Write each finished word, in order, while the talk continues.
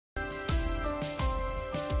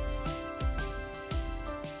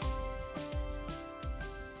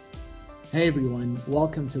Hey everyone,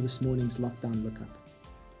 welcome to this morning's Lockdown Lookup.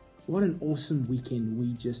 What an awesome weekend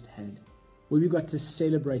we just had, where we got to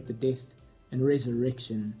celebrate the death and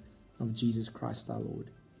resurrection of Jesus Christ our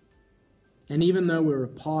Lord. And even though we're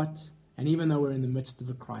apart, and even though we're in the midst of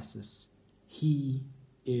a crisis, He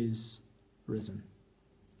is risen.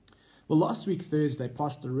 Well, last week, Thursday,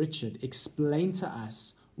 Pastor Richard explained to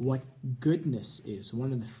us what goodness is,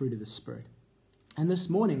 one of the fruit of the Spirit. And this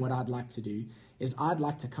morning, what I'd like to do is I'd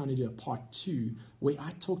like to kind of do a part 2 where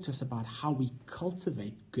I talk to us about how we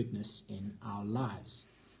cultivate goodness in our lives.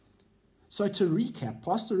 So to recap,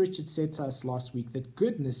 Pastor Richard said to us last week that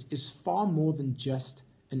goodness is far more than just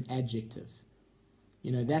an adjective.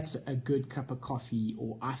 You know, that's a good cup of coffee,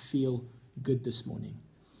 or I feel good this morning.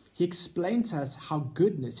 He explained to us how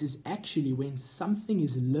goodness is actually when something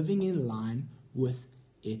is living in line with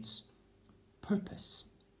its purpose.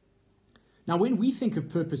 Now, when we think of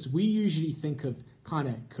purpose, we usually think of kind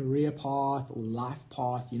of career path or life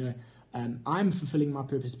path. I'm fulfilling my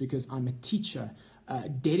purpose because I'm a teacher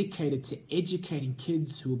dedicated to educating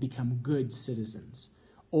kids who will become good citizens.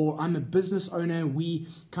 Or I'm a business owner. We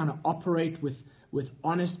kind of operate with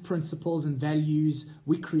honest principles and values.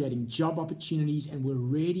 We're creating job opportunities and we're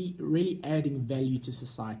really adding value to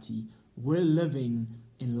society. We're living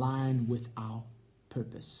in line with our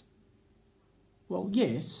purpose. Well,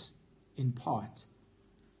 yes, in part,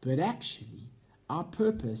 but actually our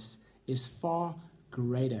purpose is far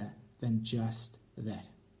greater than just that.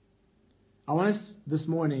 I want us this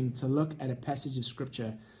morning to look at a passage of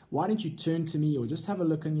scripture. Why don't you turn to me, or just have a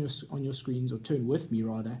look on your screens, or turn with me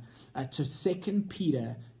rather, to 2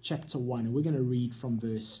 Peter chapter 1, and we're going to read from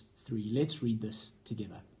verse 3. Let's read this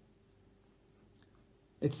together.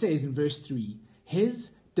 It says in verse 3,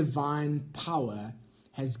 "His divine power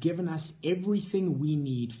has given us everything we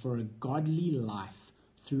need for a godly life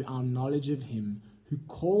through our knowledge of Him who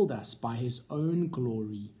called us by His own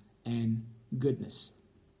glory and goodness."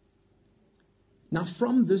 Now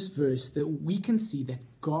from this verse that we can see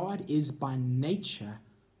that God is by nature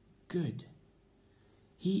good.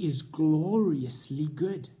 He is gloriously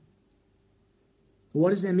good. What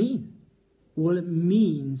does that mean? Well, it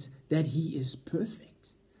means that He is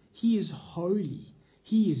perfect. He is holy.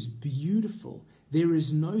 He is beautiful. There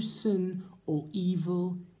is no sin or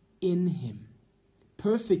evil in Him.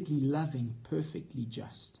 Perfectly loving, perfectly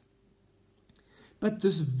just. But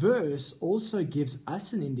this verse also gives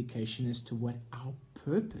us an indication as to what our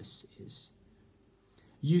purpose is.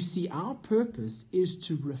 You see, our purpose is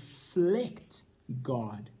to reflect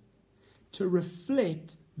God, to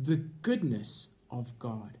reflect the goodness of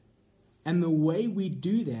God. And the way we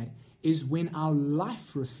do that is when our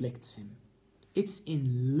life reflects Him. It's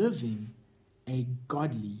in living a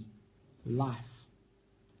godly life.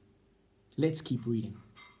 Let's keep reading.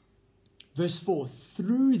 Verse 4,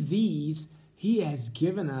 "Through these He has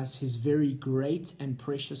given us His very great and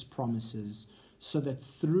precious promises, so that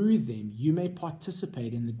through them you may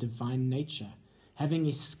participate in the divine nature, having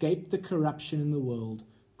escaped the corruption in the world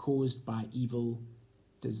caused by evil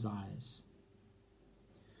desires."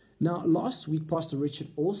 Now, last week, Pastor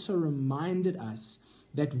Richard also reminded us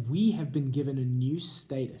that we have been given a new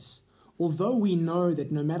status. Although we know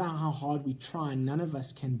that no matter how hard we try, none of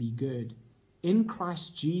us can be good, in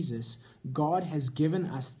Christ Jesus, God has given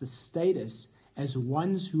us the status as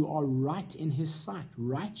ones who are right in His sight,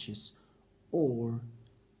 righteous or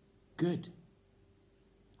good.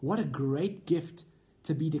 What a great gift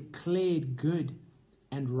to be declared good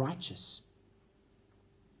and righteous.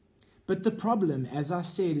 But the problem, as I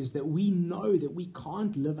said, is that we know that we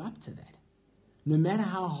can't live up to that. No matter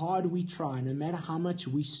how hard we try, no matter how much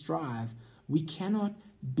we strive, we cannot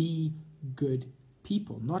be good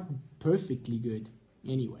people. Not perfectly good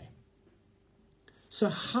anyway. So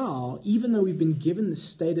how, even though we've been given the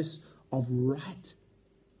status of right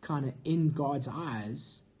kind of in God's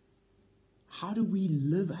eyes, how do we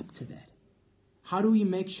live up to that? How do we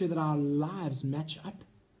make sure that our lives match up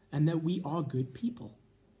and that we are good people?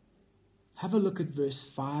 Have a look at verse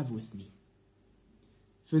 5 with me.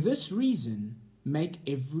 "For this reason, make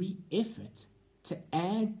every effort to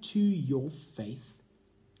add to your faith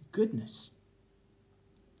goodness."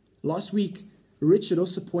 Last week, Richard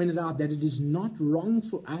also pointed out that it is not wrong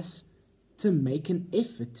for us to make an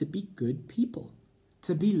effort to be good people,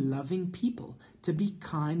 to be loving people, to be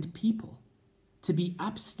kind people, to be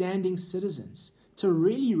upstanding citizens, to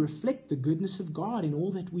really reflect the goodness of God in all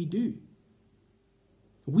that we do.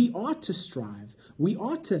 We are to strive. We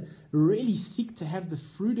are to really seek to have the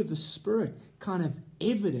fruit of the Spirit kind of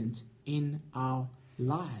evident in our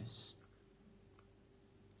lives.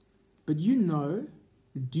 But do you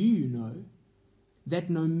know that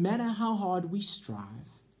no matter how hard we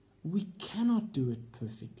strive, We cannot do it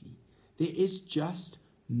perfectly. There is just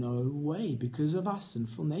no way because of our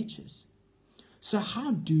sinful natures. So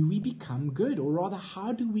how do we become good? Or rather,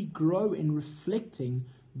 how do we grow in reflecting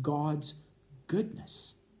God's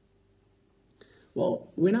goodness?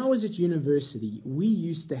 Well, when I was at university, we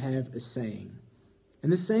used to have a saying.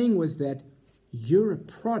 And the saying was that you're a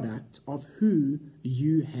product of who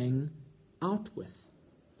you hang out with.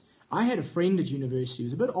 I had a friend at university who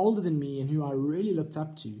was a bit older than me and who I really looked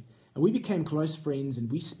up to. And we became close friends and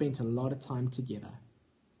we spent a lot of time together.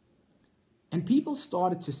 And people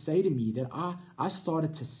started to say to me that I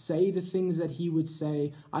started to say the things that he would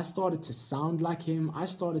say. I started to sound like him. I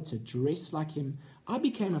started to dress like him. I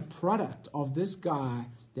became a product of this guy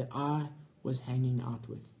that I was hanging out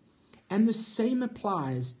with. And the same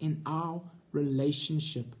applies in our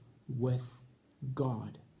relationship with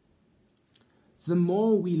God. The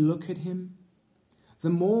more we look at him, the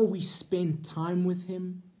more we spend time with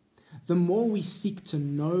him, the more we seek to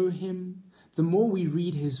know him, the more we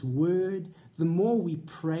read his word, the more we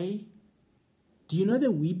pray, do you know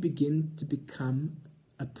that we begin to become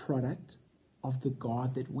a product of the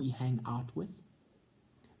God that we hang out with?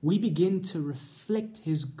 We begin to reflect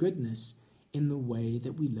his goodness in the way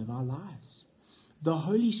that we live our lives. The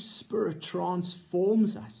Holy Spirit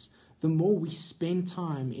transforms us the more we spend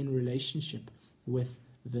time in relationship with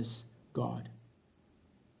this God.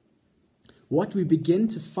 What we begin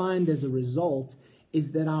to find as a result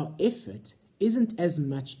is that our effort isn't as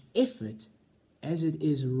much effort as it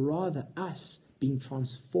is rather us being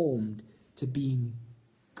transformed to being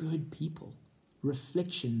good people,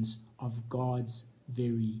 reflections of God's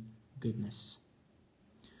very goodness.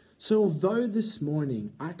 So although this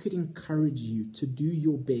morning I could encourage you to do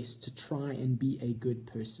your best to try and be a good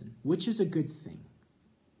person, which is a good thing,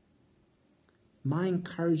 my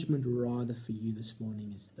encouragement rather for you this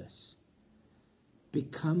morning is this.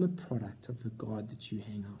 Become a product of the God that you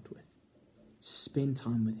hang out with. Spend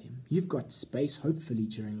time with him. You've got space, hopefully,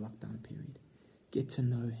 during lockdown period. Get to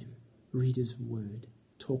know him. Read his word.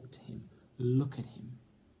 Talk to him. Look at him.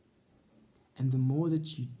 And the more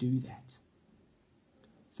that you do that,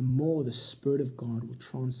 the more the Spirit of God will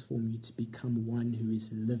transform you to become one who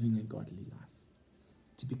is living a godly life.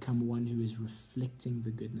 To become one who is reflecting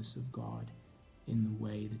the goodness of God in the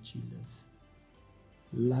way that you live.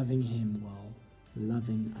 Loving him well.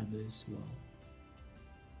 Loving others well.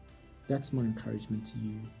 That's my encouragement to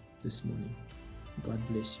you this morning. God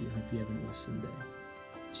bless you. Hope you have an awesome day.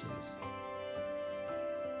 Cheers.